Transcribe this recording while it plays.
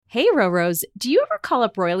Hey, Roros, do you ever call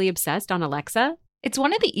up Royally Obsessed on Alexa? It's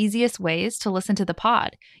one of the easiest ways to listen to the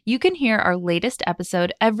pod. You can hear our latest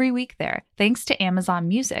episode every week there, thanks to Amazon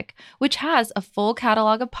Music, which has a full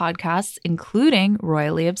catalog of podcasts, including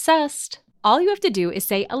Royally Obsessed. All you have to do is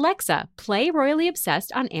say, Alexa, play Royally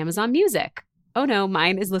Obsessed on Amazon Music. Oh no,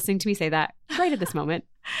 mine is listening to me say that right at this moment.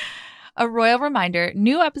 A royal reminder,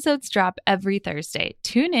 new episodes drop every Thursday.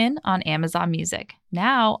 Tune in on Amazon Music.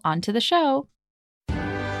 Now, on to the show.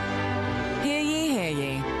 Hear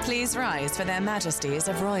ye. Please rise for their majesties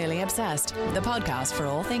of Royally Obsessed, the podcast for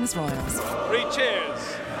all things royals. 3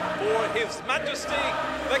 cheers for His Majesty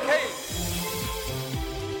the King.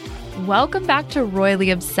 Welcome back to Royally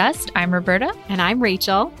Obsessed. I'm Roberta. And I'm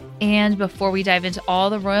Rachel. And before we dive into all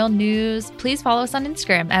the royal news, please follow us on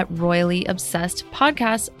Instagram at Royally Obsessed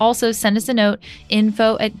Podcast. Also, send us a note,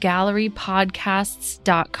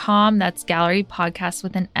 info@gallerypodcasts.com. That's Gallery Podcast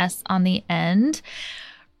with an S on the end.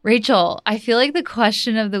 Rachel, I feel like the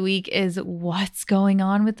question of the week is what's going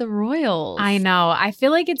on with the royals? I know. I feel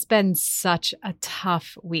like it's been such a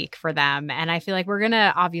tough week for them. And I feel like we're going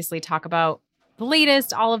to obviously talk about the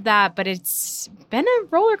latest, all of that, but it's been a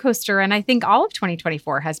roller coaster. And I think all of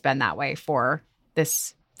 2024 has been that way for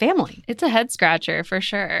this family. It's a head scratcher for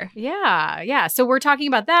sure. Yeah. So we're talking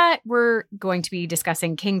about that. We're going to be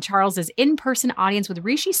discussing King Charles's in-person audience with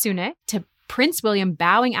Rishi Sunak, to Prince William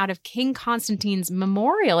bowing out of King Constantine's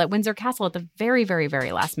memorial at Windsor Castle at the very, very,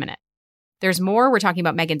 very last minute. There's more. We're talking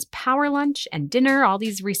about Meghan's power lunch and dinner, all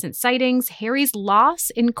these recent sightings, Harry's loss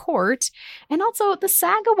in court, and also the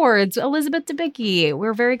SAG Awards, Elizabeth Debicki.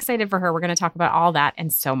 We're very excited for her. We're going to talk about all that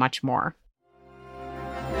and so much more.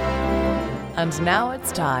 And now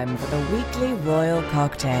it's time for the weekly royal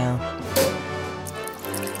cocktail.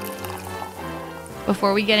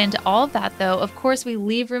 Before we get into all of that, though, of course, we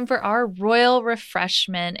leave room for our royal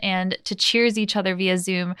refreshment and to cheers each other via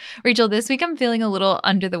Zoom. Rachel, this week I'm feeling a little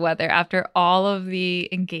under the weather after all of the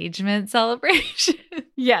engagement celebration.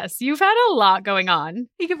 Yes, you've had a lot going on.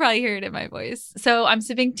 You can probably hear it in my voice. So I'm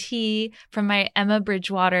sipping tea from my Emma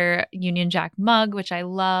Bridgewater Union Jack mug, which I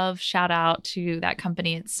love. Shout out to that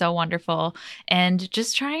company. It's so wonderful. And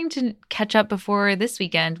just trying to catch up before this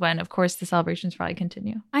weekend when, of course, the celebrations probably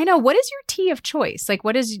continue. I know. What is your tea of choice? Like,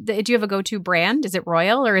 do you have a go-to brand? Is it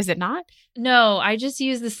royal or is it not? No, I just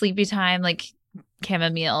use the Sleepy Time, like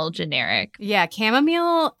chamomile generic. Yeah,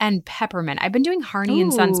 chamomile and peppermint. I've been doing Harney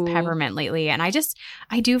and Sons peppermint lately, and I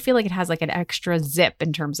do feel like it has like an extra zip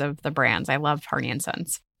in terms of the brands. I love Harney and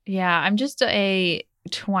Sons. Yeah, I'm just a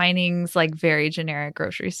Twinings, like very generic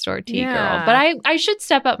grocery store tea girl. But I should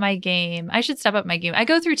step up my game. I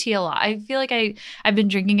go through tea a lot. I feel like I've been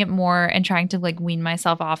drinking it more and trying to like wean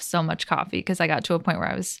myself off so much coffee because I got to a point where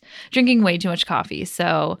I was drinking way too much coffee.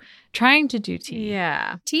 So trying to do tea.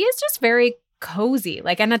 Yeah. Tea is just very cozy.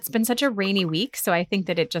 Like, and it's been such a rainy week. So I think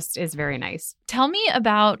that it just is very nice. Tell me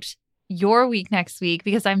about your week next week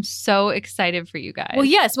because I'm so excited for you guys. Well,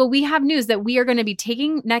 yes. Well, we have news that we are going to be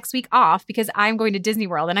taking next week off because I'm going to Disney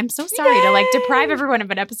World. And I'm so sorry to like deprive everyone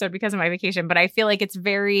of an episode because of my vacation, but I feel like it's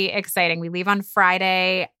very exciting. We leave on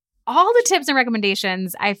Friday. All the tips and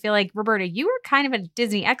recommendations. I feel like, Roberta, you are kind of a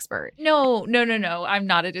Disney expert. No. I'm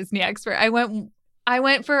not a Disney expert. I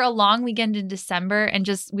went for a long weekend in December and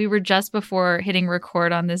we were just before hitting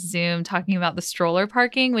record on this Zoom talking about the stroller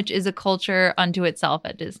parking, which is a culture unto itself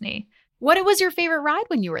at Disney. What was your favorite ride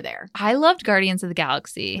when you were there? I loved Guardians of the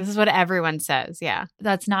Galaxy. This is what everyone says, yeah.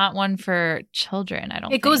 That's not one for children, I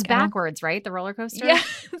don't think. It goes backwards, right? The roller coaster?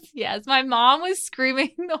 Yes. My mom was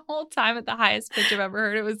screaming the whole time at the highest pitch I've ever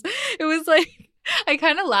heard. It was like, I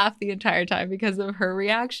kind of laughed the entire time because of her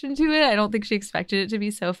reaction to it. I don't think she expected it to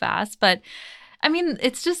be so fast, but I mean,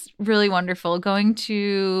 it's just really wonderful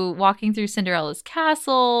walking through Cinderella's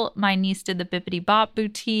castle. My niece did the Bippity Bop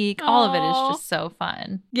boutique. All of it is just so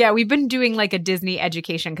fun. Yeah, we've been doing like a Disney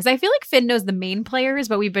education because I feel like Finn knows the main players,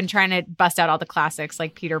 but we've been trying to bust out all the classics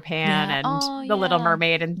like Peter Pan and The Little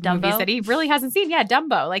Mermaid and Dumbo. Movies that he really hasn't seen. Yeah,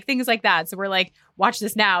 Dumbo, like things like that. So we're like, watch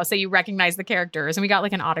this now so you recognize the characters. And we got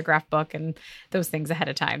like an autograph book and those things ahead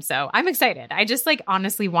of time. So I'm excited. I just like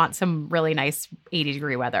honestly want some really nice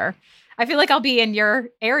 80-degree weather. I feel like I'll be in your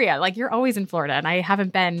area. Like you're always in Florida and I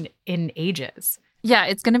haven't been in ages. Yeah,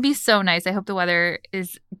 it's going to be so nice. I hope the weather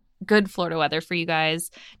is good Florida weather for you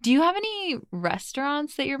guys. Do you have any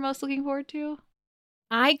restaurants that you're most looking forward to?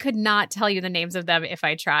 I could not tell you the names of them if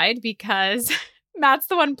I tried because Matt's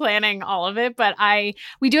the one planning all of it. But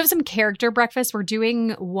we do have some character breakfast. We're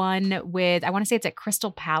doing one with, I want to say it's at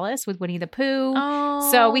Crystal Palace with Winnie the Pooh.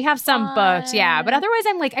 Oh, so we have some fun. booked. Yeah. But otherwise,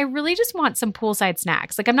 I'm like, I really just want some poolside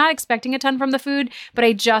snacks. Like I'm not expecting a ton from the food, but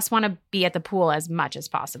I just want to be at the pool as much as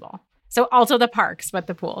possible. So also the parks, but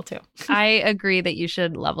the pool too. I agree that you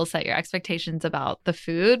should level set your expectations about the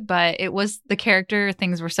food, but it was the character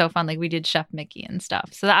things were so fun. Like we did Chef Mickey and stuff.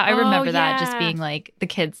 So I remember that just being like the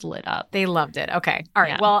kids lit up. They loved it. Okay. All right.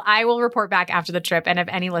 Yeah. Well, I will report back after the trip. And if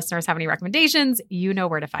any listeners have any recommendations, you know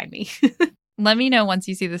where to find me. Let me know once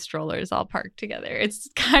you see the strollers all parked together. It's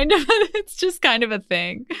just kind of a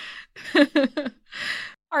thing.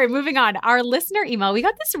 All right, moving on. Our listener email. We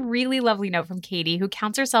got this really lovely note from Katie, who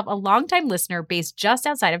counts herself a longtime listener based just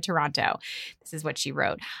outside of Toronto. This is what she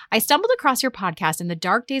wrote. I stumbled across your podcast in the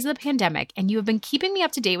dark days of the pandemic, and you have been keeping me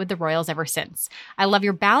up to date with the royals ever since. I love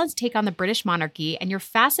your balanced take on the British monarchy and your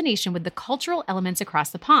fascination with the cultural elements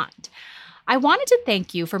across the pond. I wanted to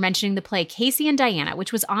thank you for mentioning the play Casey and Diana,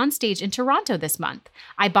 which was on stage in Toronto this month.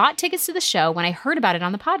 I bought tickets to the show when I heard about it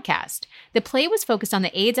on the podcast. The play was focused on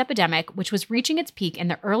the AIDS epidemic, which was reaching its peak in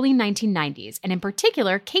the early 1990s, and in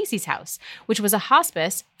particular, Casey's house, which was a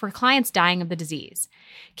hospice for clients dying of the disease.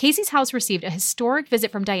 Casey's house received a historic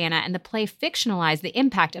visit from Diana, and the play fictionalized the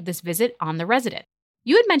impact of this visit on the resident.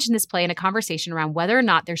 You had mentioned this play in a conversation around whether or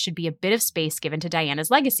not there should be a bit of space given to Diana's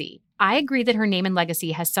legacy. I agree that her name and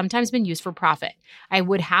legacy has sometimes been used for profit. I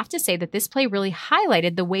would have to say that this play really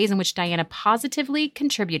highlighted the ways in which Diana positively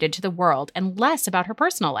contributed to the world and less about her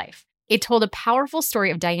personal life. It told a powerful story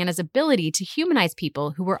of Diana's ability to humanize people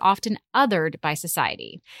who were often othered by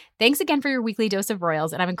society. Thanks again for your weekly dose of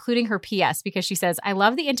royals, and I'm including her PS because she says, I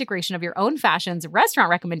love the integration of your own fashions, restaurant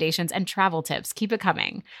recommendations, and travel tips. Keep it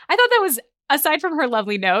coming. I thought that was, aside from her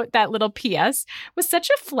lovely note, that little PS was such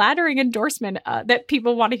a flattering endorsement that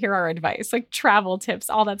people want to hear our advice, like travel tips,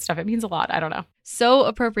 all that stuff. It means a lot. I don't know. So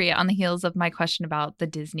appropriate on the heels of my question about the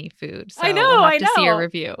Disney food. So I know, we'll have to see your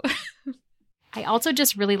review. I also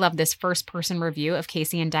just really love this first-person review of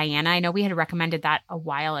Casey and Diana. I know we had recommended that a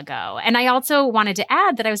while ago. And I also wanted to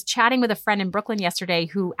add that I was chatting with a friend in Brooklyn yesterday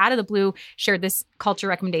who, out of the blue, shared this culture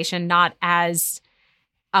recommendation, not as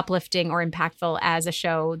uplifting or impactful as a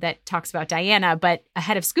show that talks about Diana, but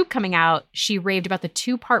ahead of Scoop coming out, she raved about the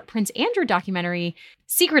 2-part Prince Andrew documentary,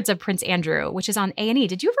 Secrets of Prince Andrew, which is on A&E.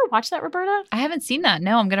 Did you ever watch that, Roberta? I haven't seen that.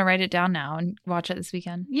 No, I'm going to write it down now and watch it this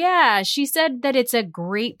weekend. Yeah, she said that it's a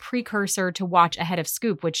great precursor to watch ahead of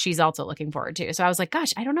Scoop, which she's also looking forward to. So I was like,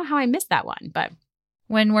 gosh, I don't know how I missed that one, but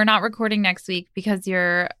when we're not recording next week because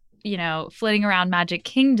you're, flitting around Magic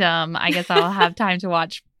Kingdom, I guess I'll have time to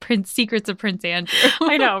watch Secrets of Prince Andrew.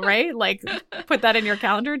 I know, right? Like, put that in your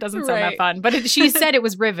calendar. It doesn't sound that fun. But she said it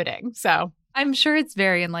was riveting, so I'm sure it's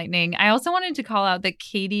very enlightening. I also wanted to call out that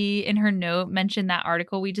Katie, in her note, mentioned that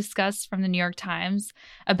article we discussed from the New York Times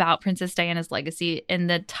about Princess Diana's legacy.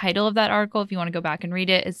 And the title of that article, if you want to go back and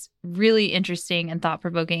read it, is really interesting and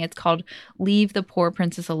thought-provoking. It's called Leave the Poor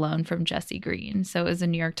Princess Alone from Jesse Green. So it was a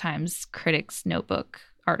New York Times Critics Notebook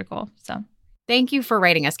article. So thank you for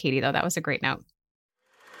writing us, Katie, though. That was a great note.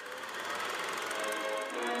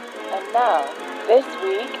 And now, this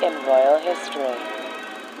week in royal history.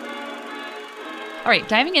 All right,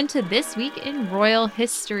 diving into this week in royal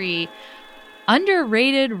history.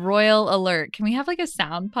 Underrated royal alert. Can we have like a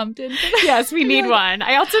sound pumped in? Yes, we need one.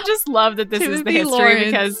 I also just love that this is the history Lawrence.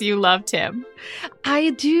 Because you love Tim.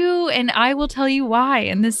 I do, and I will tell you why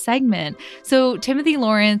in this segment. So Timothy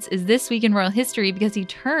Lawrence is this week in royal history because he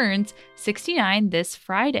turns 69 this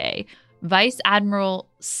Friday. Vice Admiral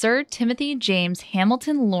Sir Timothy James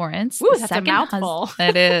Hamilton Lawrence. Ooh, that's a mouthful.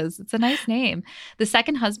 It is. It's a nice name. The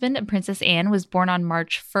second husband of Princess Anne was born on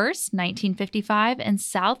March 1st, 1955 in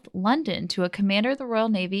South London to a commander of the Royal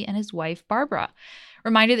Navy and his wife, Barbara.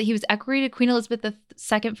 Reminder that he was equerry to Queen Elizabeth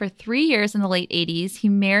II for 3 years in the late 80s. He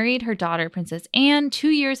married her daughter, Princess Anne, 2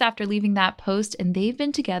 years after leaving that post, and they've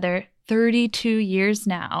been together 32 years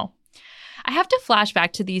now. I have to flash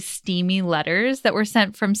back to these steamy letters that were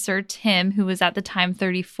sent from Sir Tim, who was at the time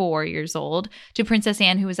 34 years old, to Princess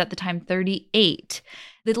Anne, who was at the time 38.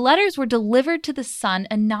 The letters were delivered to the Sun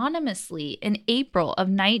anonymously in April of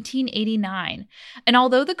 1989. And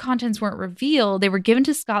although the contents weren't revealed, they were given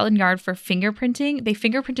to Scotland Yard for fingerprinting. They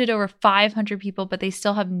fingerprinted over 500 people, but they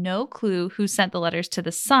still have no clue who sent the letters to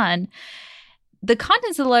the Sun. The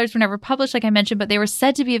contents of the letters were never published, like I mentioned, but they were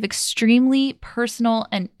said to be of extremely personal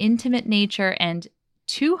and intimate nature and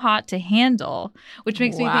too hot to handle, which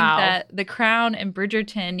makes me think that The Crown and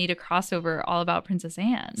Bridgerton need a crossover all about Princess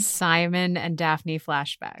Anne. Simon and Daphne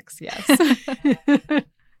flashbacks, yes.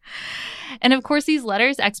 And of course, these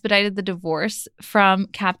letters expedited the divorce from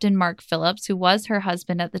Captain Mark Phillips, who was her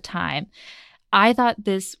husband at the time. I thought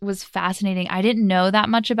this was fascinating. I didn't know that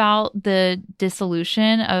much about the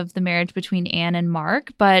dissolution of the marriage between Anne and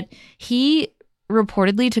Mark, but he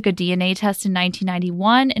reportedly took a DNA test in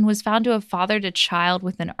 1991 and was found to have fathered a child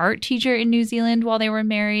with an art teacher in New Zealand while they were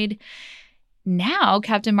married. Now,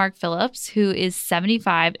 Captain Mark Phillips, who is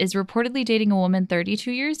 75, is reportedly dating a woman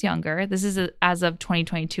 32 years younger. This is as of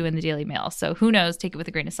 2022 in the Daily Mail. So who knows? Take it with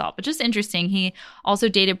a grain of salt. But just interesting. He also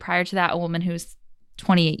dated prior to that a woman who's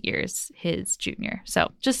 28 years his junior.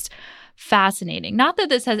 So just fascinating. Not that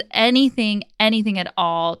this has anything at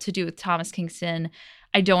all to do with Thomas Kingston.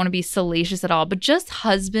 I don't want to be salacious at all, but just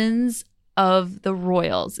husbands of the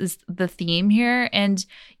royals is the theme here. And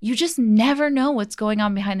you just never know what's going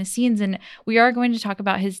on behind the scenes. And we are going to talk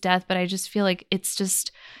about his death, but I just feel like it's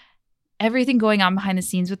just everything going on behind the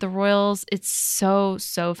scenes with the royals. It's so,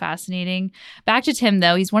 so fascinating. Back to Tim,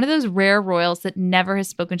 though. He's one of those rare royals that never has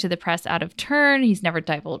spoken to the press out of turn. He's never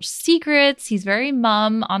divulged secrets. He's very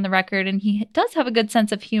mum on the record, and he does have a good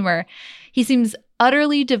sense of humor. He seems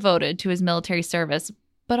utterly devoted to his military service,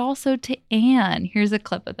 but also to Anne. Here's a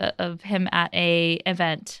clip of him at a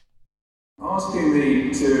event. Asking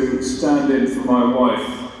me to stand in for my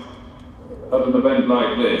wife at an event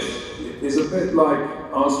like this is a bit like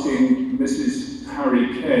asking Mrs.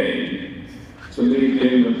 Harry Kane to lead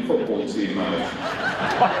the England football team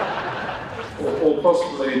out. or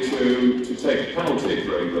possibly to take a penalty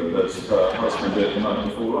for England as her husband did the night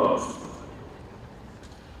before last.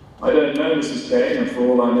 I don't know Mrs. Kane, and for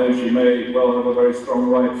all I know, she may well have a very strong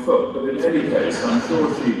right foot, but in any case, I'm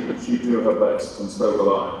sure she'd do her best, and so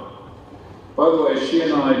will I. By the way, she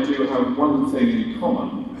and I do have one thing in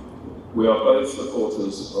common. We are both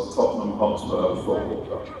supporters of Tottenham Hotspur Football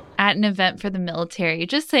Club. At an event for the military,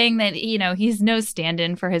 just saying that, he's no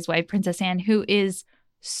stand-in for his wife, Princess Anne, who is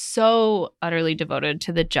so utterly devoted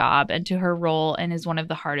to the job and to her role and is one of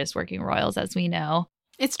the hardest working royals, as we know.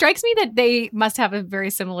 It strikes me that they must have a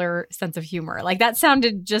very similar sense of humor. Like that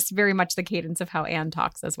sounded just very much the cadence of how Anne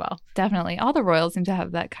talks as well. Definitely. All the royals seem to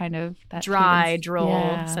have that kind of that dry, cadence.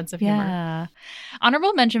 droll sense of humor. Yeah.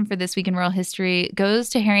 Honorable mention for this week in royal history goes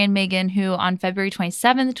to Harry and Meghan, who on February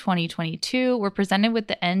 27th, 2022, were presented with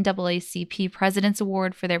the NAACP President's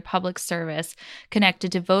Award for their public service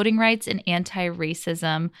connected to voting rights and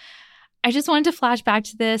anti-racism. I just wanted to flash back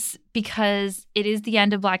to this because it is the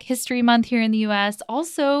end of Black History Month here in the U.S.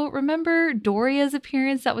 Also, remember Doria's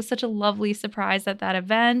appearance? That was such a lovely surprise at that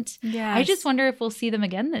event. Yes. I just wonder if we'll see them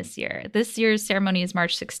again this year. This year's ceremony is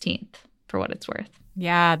March 16th, for what it's worth.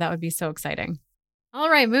 Yeah, that would be so exciting.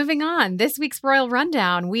 All right, moving on. This week's Royal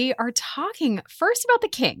Rundown, we are talking first about the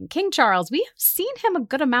King, King Charles. We have seen him a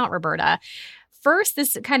good amount, Roberta. First,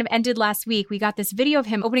 this kind of ended last week. We got this video of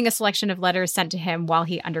him opening a selection of letters sent to him while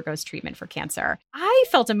he undergoes treatment for cancer. I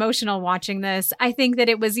felt emotional watching this. I think that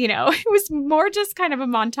it was, it was more just kind of a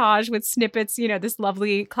montage with snippets, this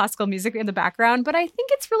lovely classical music in the background. But I think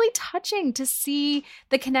it's really touching to see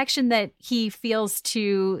the connection that he feels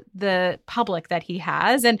to the public that he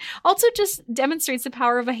has, and also just demonstrates the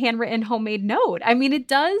power of a handwritten homemade note. I mean, it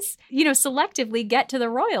does, selectively get to the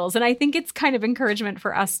royals. And I think it's kind of encouragement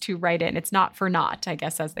for us to write in. It's not for not, I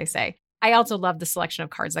guess, as they say. I also love the selection of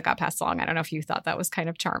cards that got passed along. I don't know if you thought that was kind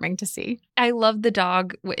of charming to see. I love the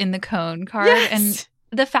dog in the cone card. Yes.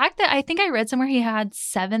 And the fact that I think I read somewhere he had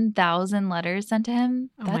 7,000 letters sent to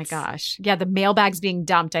him. Oh my gosh. Yeah, the mailbags being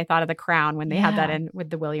dumped. I thought of The Crown when they had that Yeah. in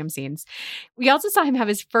with the William scenes. We also saw him have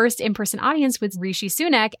his first in-person audience with Rishi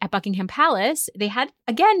Sunak at Buckingham Palace. They had,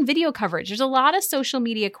 again, video coverage. There's a lot of social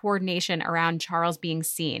media coordination around Charles being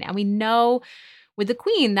seen. And we know with the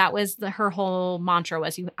Queen, that was her whole mantra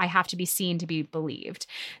was, I have to be seen to be believed.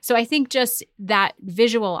 So I think just that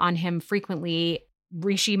visual on him frequently,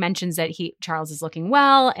 Rishi mentions that Charles is looking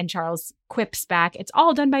well, and Charles quips back, it's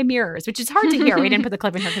all done by mirrors, which is hard to hear. We didn't put the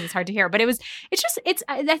clip in here because it's hard to hear, but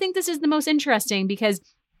I think this is the most interesting because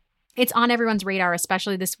it's on everyone's radar,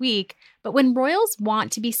 especially this week. But when royals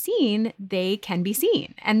want to be seen, they can be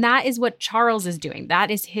seen. And that is what Charles is doing.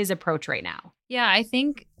 That is his approach right now. Yeah, I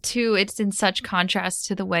think, too, it's in such contrast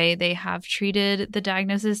to the way they have treated the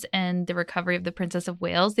diagnosis and the recovery of the Princess of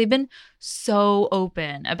Wales. They've been so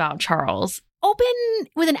open about Charles. Open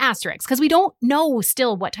with an asterisk, because we don't know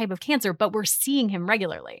still what type of cancer, but we're seeing him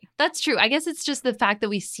regularly. That's true. I guess it's just the fact that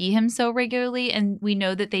we see him so regularly, and we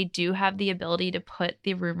know that they do have the ability to put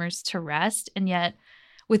the rumors to rest. And yet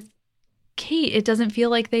with Kate, it doesn't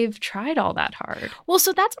feel like they've tried all that hard. Well,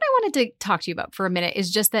 so that's what I wanted to talk to you about for a minute,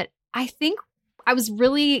 is just that I think I was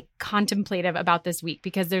really contemplative about this week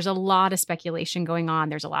because there's a lot of speculation going on.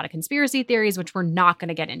 There's a lot of conspiracy theories, which we're not going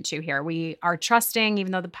to get into here. We are trusting,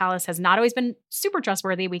 even though the palace has not always been super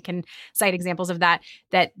trustworthy, we can cite examples of that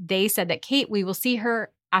they said that Kate, we will see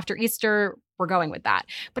her after Easter. We're going with that.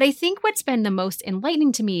 But I think what's been the most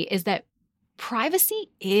enlightening to me is that privacy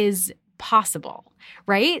is possible,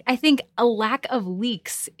 right? I think a lack of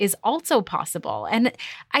leaks is also possible. And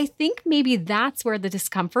I think maybe that's where the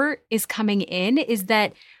discomfort is coming in, is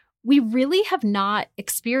that we really have not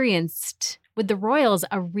experienced with the royals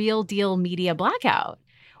a real deal media blackout.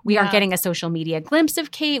 We aren't getting a social media glimpse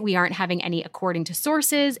of Kate. We aren't having any according to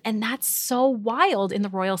sources. And that's so wild in the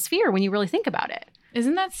royal sphere when you really think about it.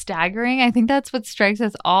 Isn't that staggering? I think that's what strikes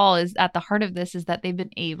us all is at the heart of this is that they've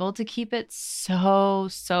been able to keep it so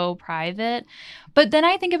private. But then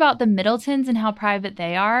I think about the Middletons and how private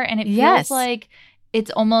they are. And it feels like it's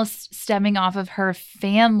almost stemming off of her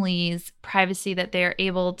family's privacy that they're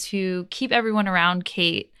able to keep everyone around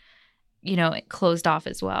Kate, closed off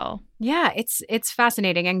as well. Yeah, it's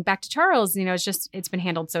fascinating. And back to Charles, it's been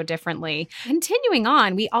handled so differently. Continuing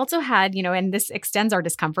on, we also had, and this extends our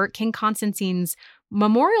discomfort, King Constantine's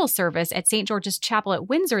memorial service at St. George's Chapel at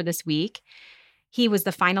Windsor this week. He was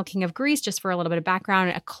the final king of Greece, just for a little bit of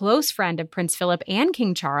background, a close friend of Prince Philip and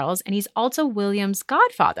King Charles, and he's also William's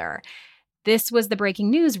godfather. This was the breaking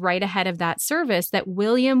news right ahead of that service that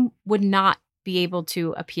William would not be able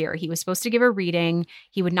to appear. He was supposed to give a reading.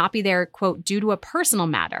 He would not be there, quote, due to a personal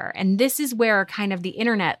matter. And this is where kind of the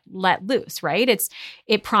internet let loose, right?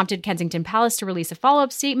 It prompted Kensington Palace to release a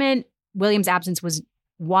follow-up statement. William's absence was,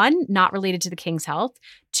 1, not related to the king's health.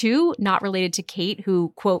 2, not related to Kate,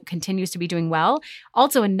 who, quote, continues to be doing well.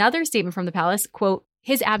 Also, another statement from the palace, quote,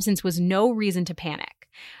 his absence was no reason to panic.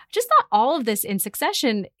 Just thought all of this in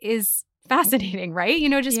succession is fascinating, right?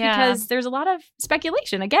 Because there's a lot of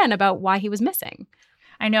speculation, again, about why he was missing.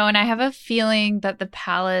 I know. And I have a feeling that the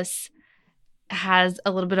palace has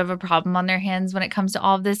a little bit of a problem on their hands when it comes to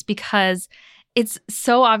all of this, because it's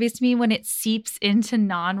so obvious to me when it seeps into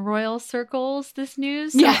non-royal circles, this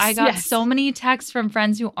news. So I got so many texts from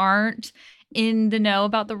friends who aren't in the know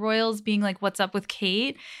about the royals being like, what's up with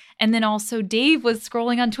Kate? And then also Dave was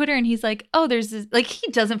scrolling on Twitter and he's like, oh, there's this, like,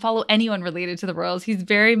 he doesn't follow anyone related to the royals. He's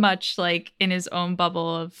very much like in his own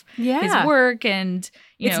bubble of his work and,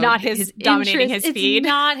 it's not his dominating his feed. It's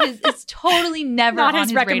not his, it's totally never not on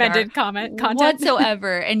his recommended content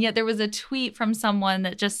whatsoever. And yet there was a tweet from someone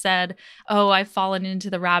that just said, oh, I've fallen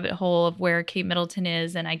into the rabbit hole of where Kate Middleton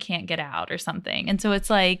is and I can't get out or something. And so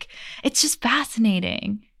it's like, it's just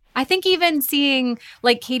fascinating. I think even seeing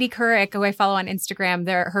like Katie Couric, who I follow on Instagram,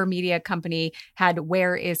 her media company had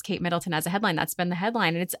 "Where is Kate Middleton" as a headline. That's been the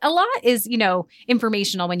headline. And it's a lot is,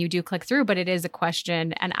 informational when you do click through, but it is a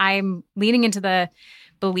question. And I'm leaning into the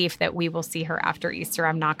belief that we will see her after Easter.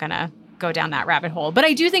 I'm not going to go down that rabbit hole. But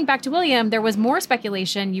I do think back to William, there was more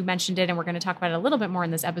speculation. You mentioned it, and we're going to talk about it a little bit more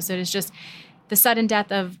in this episode, is just the sudden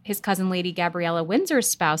death of his cousin, Lady Gabriella Windsor's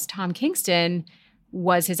spouse, Tom Kingston.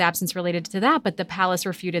 Was his absence related to that? But the palace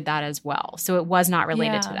refuted that as well. So it was not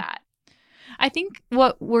related to that. I think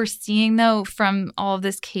what we're seeing, though, from all of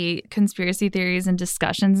this Kate conspiracy theories and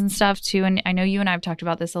discussions and stuff, too, and I know you and I have talked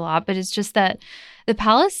about this a lot, but it's just that the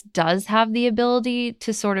palace does have the ability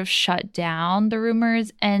to sort of shut down the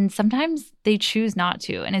rumors, and sometimes they choose not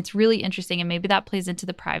to. And it's really interesting. And maybe that plays into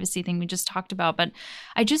the privacy thing we just talked about. But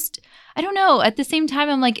I don't know. At the same time,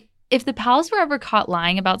 I'm like, if the palace were ever caught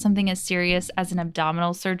lying about something as serious as an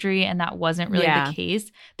abdominal surgery and that wasn't really the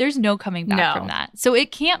case, there's no coming back from that. So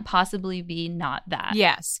it can't possibly be not that.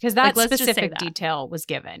 Yes, because that specific detail was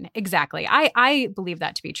given. Exactly. I believe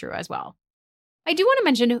that to be true as well. I do want to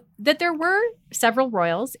mention that there were several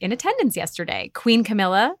royals in attendance yesterday. Queen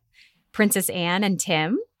Camilla, Princess Anne, and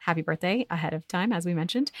Tim. Happy birthday ahead of time, as we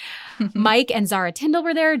mentioned. Mike and Zara Tyndall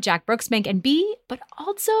were there, Jack Brooksbank and Bea, but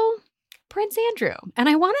also Prince Andrew. And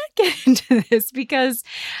I want to get into this because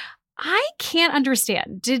I can't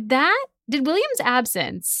understand. Did William's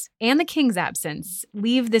absence and the king's absence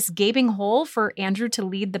leave this gaping hole for Andrew to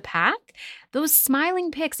lead the pack? Those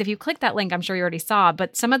smiling pics, if you click that link, I'm sure you already saw,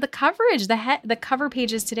 but some of the coverage, the cover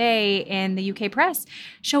pages today in the UK press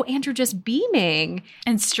show Andrew just beaming.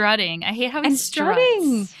 And strutting. I hate how he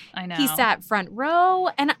strutting. Struts. I know. He sat front row.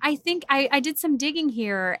 And I think I did some digging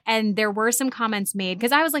here and there were some comments made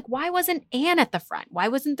because I was like, why wasn't Anne at the front? Why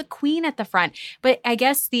wasn't the Queen at the front? But I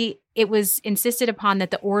guess it was insisted upon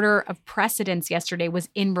that the order of precedence yesterday was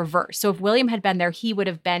in reverse. So if William had been there, he would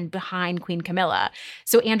have been behind Queen Camilla.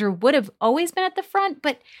 So Andrew would have always been at the front,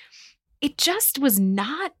 but it just was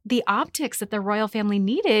not the optics that the royal family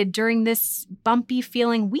needed during this bumpy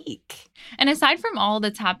feeling week. And aside from all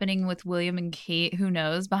that's happening with William and Kate, who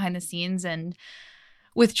knows, behind the scenes, and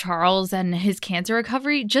with Charles and his cancer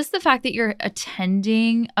recovery, just the fact that you're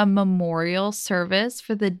attending a memorial service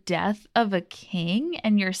for the death of a king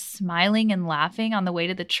and you're smiling and laughing on the way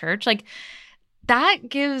to the church, like that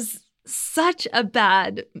gives such a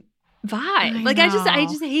bad vibe. I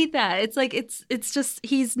just hate that. It's like it's just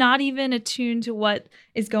he's not even attuned to what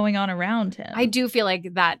is going on around him. I do feel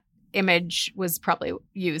like that image was probably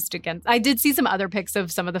used against. I did see some other pics of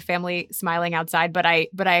some of the family smiling outside, but I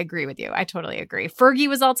agree with you. I totally agree. Fergie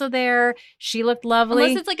was also there. She looked lovely.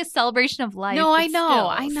 Unless it's like a celebration of life. No, I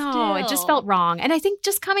know. It just felt wrong. And I think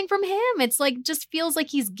just coming from him, it's like just feels like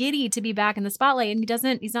he's giddy to be back in the spotlight,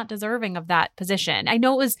 and he's not deserving of that position. I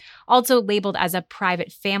know it was also labeled as a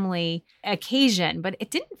private family occasion, but it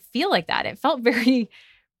didn't feel like that. It felt very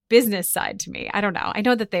business side to me. I don't know. I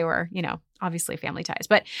know that they were, obviously family ties,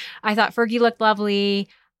 but I thought Fergie looked lovely.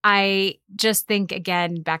 I just think,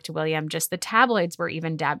 again, back to William, just the tabloids were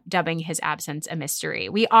even dubbing his absence a mystery.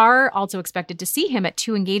 We are also expected to see him at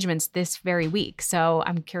 2 engagements this very week. So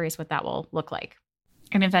I'm curious what that will look like.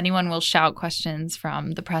 And if anyone will shout questions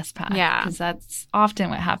from the press pack. Yeah. Because that's often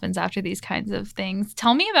what happens after these kinds of things.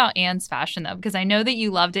 Tell me about Anne's fashion, though, because I know that you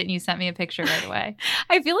loved it and you sent me a picture right away.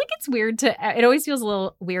 I feel like it's weird it always feels a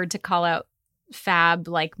little weird to call out fab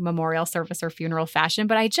like memorial service or funeral fashion,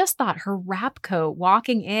 but I just thought her wrap coat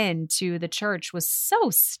walking into the church was so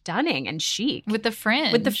stunning and chic. With the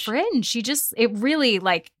fringe. It really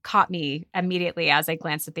like caught me immediately as I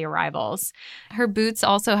glanced at the arrivals. Her boots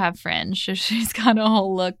also have fringe, so she's got a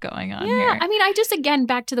whole look going on here. I mean, I just, again,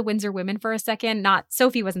 back to the Windsor women for a second,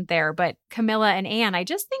 Sophie wasn't there, but Camilla and Anne, I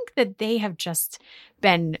just think that they have just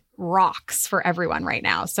been rocks for everyone right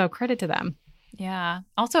now. So credit to them. Yeah.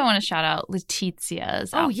 Also, I want to shout out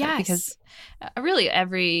Letitia's outfit. Oh, yes. Because really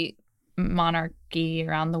every monarchy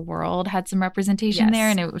around the world had some representation there,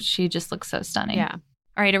 and she just looks so stunning. Yeah.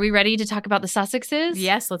 All right. Are we ready to talk about the Sussexes?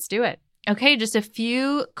 Yes, let's do it. Okay, just a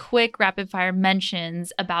few quick rapid-fire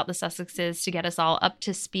mentions about the Sussexes to get us all up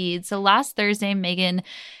to speed. So last Thursday, Meghan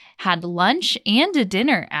had lunch and a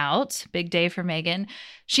dinner out. Big day for Meghan.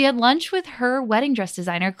 She had lunch with her wedding dress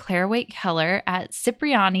designer, Claire Waite-Keller, at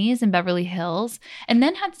Cipriani's in Beverly Hills, and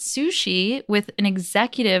then had sushi with an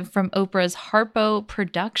executive from Oprah's Harpo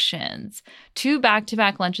Productions. 2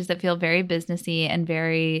 back-to-back lunches that feel very businessy and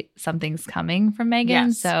very something's coming from Meghan.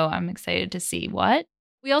 Yes. So I'm excited to see what.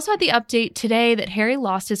 We also had the update today that Harry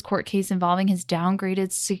lost his court case involving his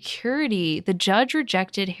downgraded security. The judge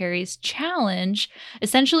rejected Harry's challenge,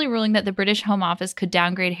 essentially ruling that the British Home Office could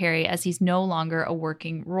downgrade Harry as he's no longer a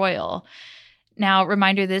working royal. Now,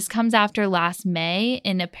 reminder, this comes after last May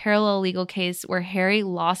in a parallel legal case where Harry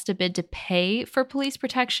lost a bid to pay for police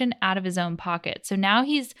protection out of his own pocket. So now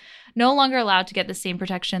he's no longer allowed to get the same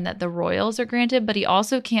protection that the royals are granted, but he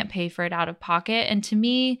also can't pay for it out of pocket. And to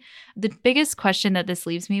me, the biggest question that this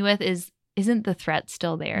leaves me with is, isn't the threat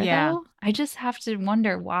still there, though? I just have to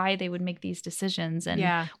wonder why they would make these decisions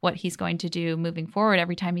and what he's going to do moving forward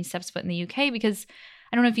every time he steps foot in the UK, because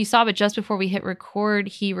I don't know if you saw, but just before we hit record,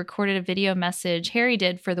 he recorded a video message, Harry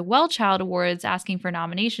did, for the Well Child Awards, asking for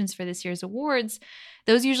nominations for this year's awards.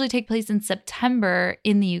 Those usually take place in September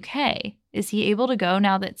in the UK. Is he able to go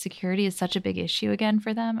now that security is such a big issue again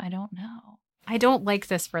for them? I don't know. I don't like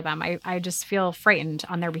this for them. I just feel frightened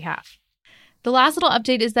on their behalf. The last little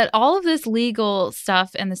update is that all of this legal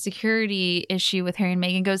stuff and the security issue with Harry and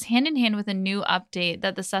Meghan goes hand in hand with a new update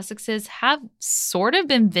that the Sussexes have sort of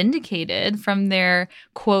been vindicated from their,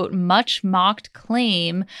 quote, much mocked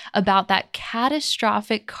claim about that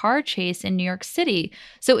catastrophic car chase in New York City.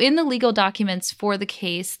 So in the legal documents for the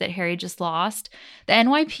case that Harry just lost, the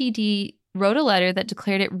NYPD wrote a letter that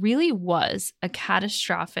declared it really was a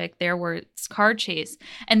catastrophic, their words, car chase,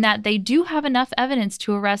 and that they do have enough evidence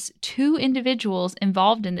to arrest 2 individuals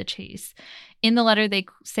involved in the chase. In the letter, they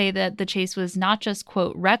say that the chase was not just,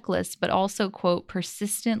 quote, reckless, but also, quote,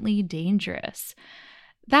 persistently dangerous.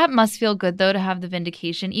 That must feel good, though, to have the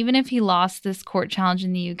vindication, even if he lost this court challenge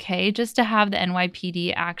in the UK, just to have the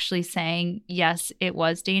NYPD actually saying, yes, it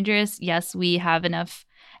was dangerous. Yes, we have enough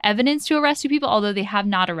evidence to arrest 2 people, although they have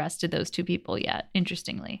not arrested those 2 people yet,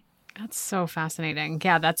 interestingly. That's so fascinating.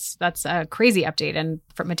 Yeah, that's a crazy update and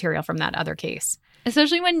material from that other case.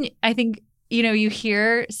 Especially when I think, you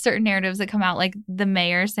hear certain narratives that come out, like the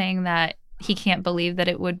mayor saying that he can't believe that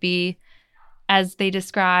it would be as they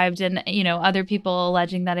described, and, other people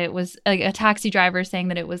alleging that it was a taxi driver saying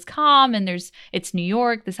that it was calm and it's New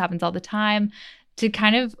York, this happens all the time. To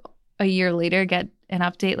kind of a year later get an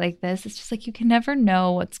update like this, it's just like you can never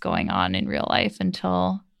know what's going on in real life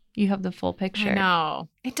until you have the full picture. I know.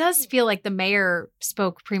 It does feel like the mayor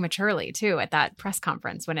spoke prematurely, too, at that press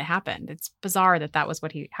conference when it happened. It's bizarre that was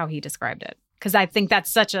how he described it, because I think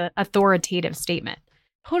that's such an authoritative statement.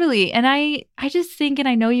 Totally. And I just think, and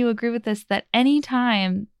I know you agree with this, that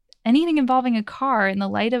anytime anything involving a car in the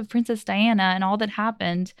light of Princess Diana and all that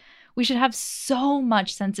happened, we should have so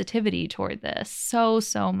much sensitivity toward this.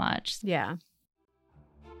 So much. Yeah.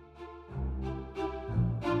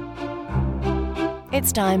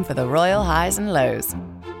 It's time for the royal highs and lows.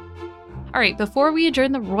 All right, before we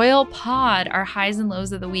adjourn the royal pod, our highs and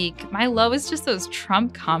lows of the week, my low is just those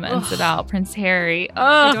Trump comments about Prince Harry.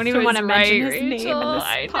 I don't even want to mention his name in this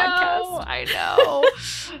podcast. I know.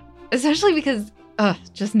 Especially because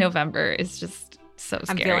just November is just so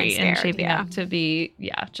scary and shaping up to be,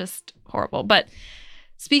 just horrible. But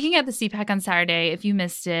speaking at the CPAC on Saturday, if you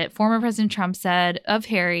missed it, former President Trump said of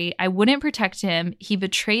Harry, "I wouldn't protect him. He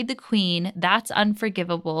betrayed the Queen. That's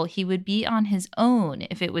unforgivable. He would be on his own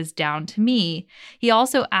if it was down to me." He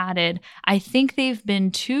also added, "I think they've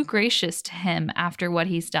been too gracious to him after what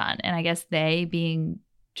he's done." And I guess they being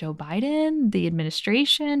Joe Biden, the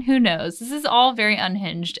administration, who knows? This is all very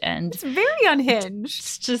unhinged and it's very unhinged.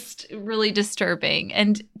 It's just really disturbing.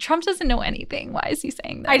 And Trump doesn't know anything. Why is he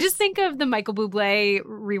saying this? I just think of the Michael Bublé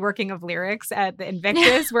reworking of lyrics at the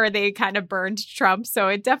Invictus where they kind of burned Trump. So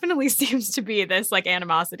it definitely seems to be this like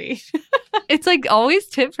animosity. It's like always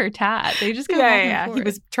tit for tat. They just go back and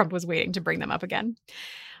forth. Trump was waiting to bring them up again.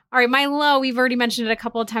 All right, my low, we've already mentioned it a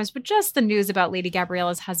couple of times, but just the news about Lady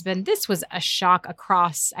Gabriella's husband. This was a shock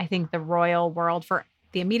across, I think, the royal world for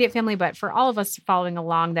the immediate family, but for all of us following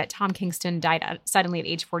along, that Tom Kingston died suddenly at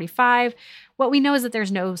age 45. What we know is that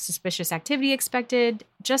there's no suspicious activity expected.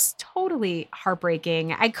 Just totally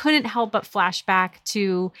heartbreaking. I couldn't help but flash back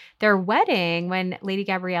to their wedding when Lady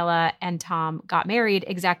Gabriella and Tom got married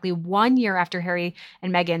exactly 1 year after Harry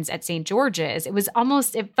and Meghan's at St. George's.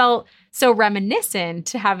 It felt so reminiscent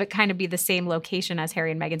to have it kind of be the same location as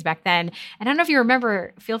Harry and Meghan's back then. And I don't know if you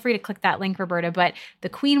remember, feel free to click that link, Roberta, but the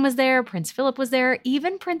Queen was there, Prince Philip was there,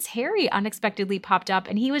 even Prince Harry unexpectedly popped up,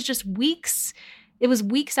 and he was just weeks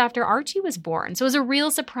after Archie was born. So it was a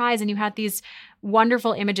real surprise. And you had these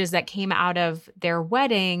wonderful images that came out of their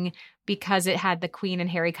wedding because it had the Queen and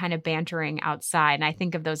Harry kind of bantering outside. And I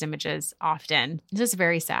think of those images often. It's just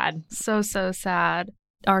very sad. So sad.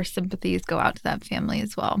 Our sympathies go out to that family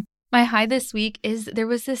as well. My high this week is there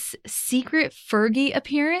was this secret Fergie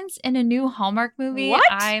appearance in a new Hallmark movie. What?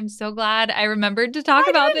 I'm so glad I remembered to talk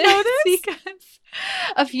about this because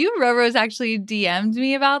a few Roros actually DM'd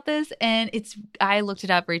me about this, and I looked it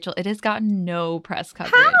up, Rachel. It has gotten no press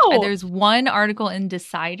coverage. How? There's one article in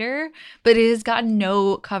Decider, but it has gotten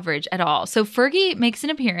no coverage at all. So Fergie makes an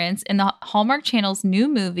appearance in the Hallmark Channel's new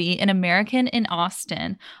movie, An American in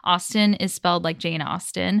Austin. Austin is spelled like Jane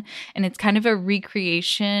Austen, and it's kind of a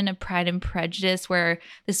recreation of Pride and Prejudice where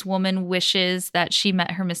this woman wishes that she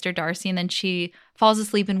met her Mr. Darcy, and then she falls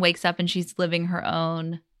asleep and wakes up and she's living her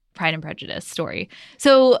own Pride and Prejudice story.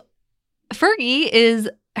 So Fergie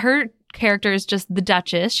her character is just the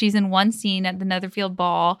Duchess. She's in one scene at the Netherfield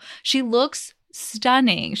Ball. She looks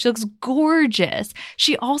stunning. She looks gorgeous.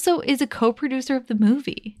 She also is a co-producer of the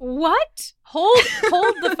movie. What? Hold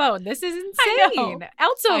the phone. This is insane.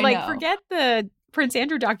 Also, forget the Prince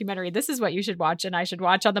Andrew documentary. This is what you should watch and I should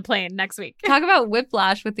watch on the plane next week. Talk about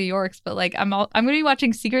whiplash with the Yorks, but I'm going to be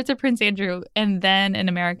watching Secrets of Prince Andrew and then An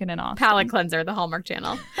American in Austin. Palate cleanser, the Hallmark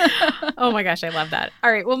Channel. Oh my gosh, I love that.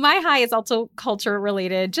 All right, well, my high is also culture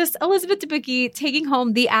related. Just Elizabeth Debicki taking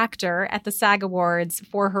home the actor at the SAG Awards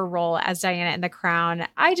for her role as Diana in The Crown.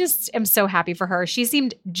 I just am so happy for her. She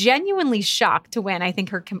seemed genuinely shocked to win. I think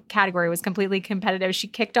her category was completely competitive. She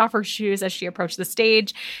kicked off her shoes as she approached the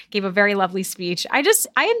stage, gave a very lovely speech. I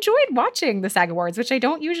enjoyed watching the SAG Awards, which I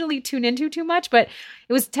don't usually tune into too much, but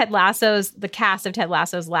it was the cast of Ted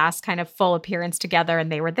Lasso's last kind of full appearance together,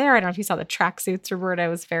 and they were there. I don't know if you saw the tracksuits, Roberta. It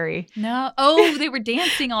was very... No. Oh, they were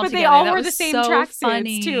dancing all but together. They all that wore the same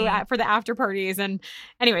tracksuits, too, for the after parties. And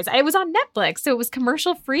anyways, it was on Netflix, so it was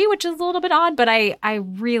commercial free, which is a little bit odd, but I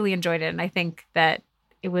really enjoyed it, and I think that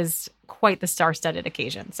it was quite the star-studded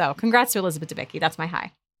occasion. So congrats to Elizabeth Debicki. That's my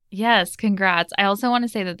high. Yes, congrats. I also want to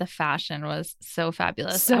say that the fashion was so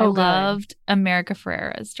fabulous. So I good. loved America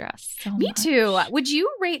Ferrera's dress so Me much. too. Would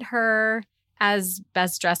you rate her as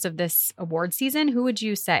best dress of this award season? Who would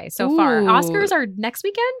you say so far? Oscars are next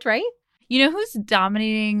weekend, right? You know who's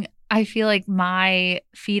dominating, I feel like, my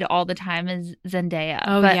feed all the time is Zendaya.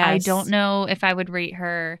 Oh, but yes. I don't know if I would rate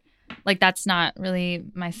her. That's not really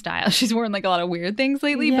my style. She's worn a lot of weird things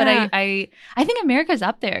lately, but I think America's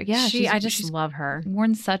up there. Yeah, I just love her.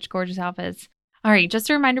 Worn such gorgeous outfits. All right, just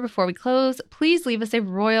a reminder before we close, please leave us a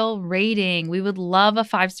royal rating. We would love a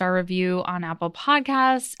 5-star review on Apple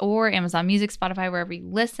Podcasts or Amazon Music, Spotify, wherever you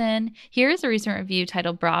listen. Here's a recent review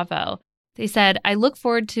titled Bravo. They said, "I look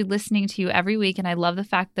forward to listening to you every week, and I love the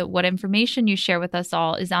fact that what information you share with us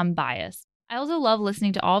all is unbiased. I also love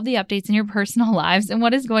listening to all of the updates in your personal lives and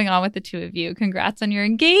what is going on with the two of you. Congrats on your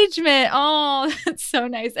engagement. Oh, that's so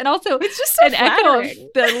nice. And also, It's just so an echo of flattering.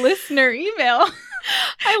 the listener email.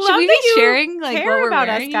 I Should love we that be you sharing like care what we're about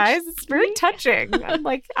wearing us, each guys. It's very week? touching. I'm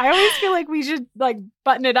like, I always feel like we should like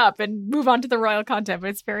button it up and move on to the royal content,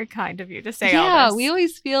 but it's very kind of you to say all Yeah, this. we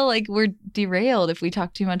always feel like we're derailed if we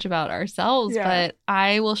talk too much about ourselves. Yeah. But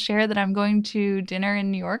I will share that I'm going to dinner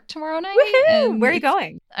in New York tomorrow night. Woohoo! and Where are you it's-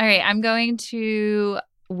 going? All right, I'm going to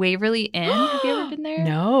Waverly Inn. Have you ever been there?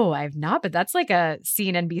 No, I've not, but that's like a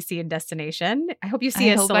CNBC destination. I hope you see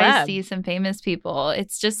I a hope celeb. I see some famous people. It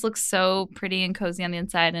just looks so pretty and cozy on the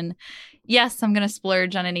inside. And yes, I'm going to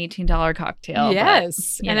splurge on an $18 cocktail. but,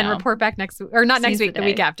 Yes. you And then know, report back next week, or not next seize the week, the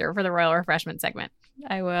week day. after for the royal refreshment segment.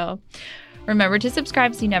 I will. Remember to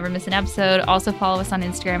subscribe so you never miss an episode. Also follow us on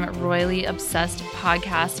Instagram at Royally Obsessed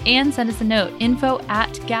Podcast and send us a note.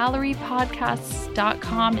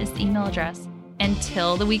 info@gallerypodcasts.com is the email address.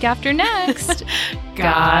 Until the week after next,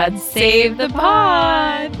 God save the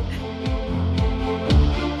pod.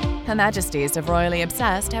 Her Majesties of Royally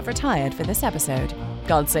Obsessed have retired for this episode.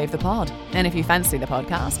 God save the pod. And if you fancy the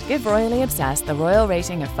podcast, give Royally Obsessed the royal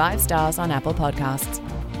rating of 5 stars on Apple Podcasts.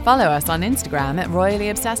 Follow us on Instagram at Royally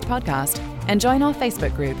Obsessed Podcast and join our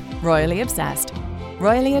Facebook group, Royally Obsessed.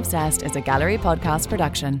 Royally Obsessed is a Gallery Podcast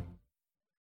production.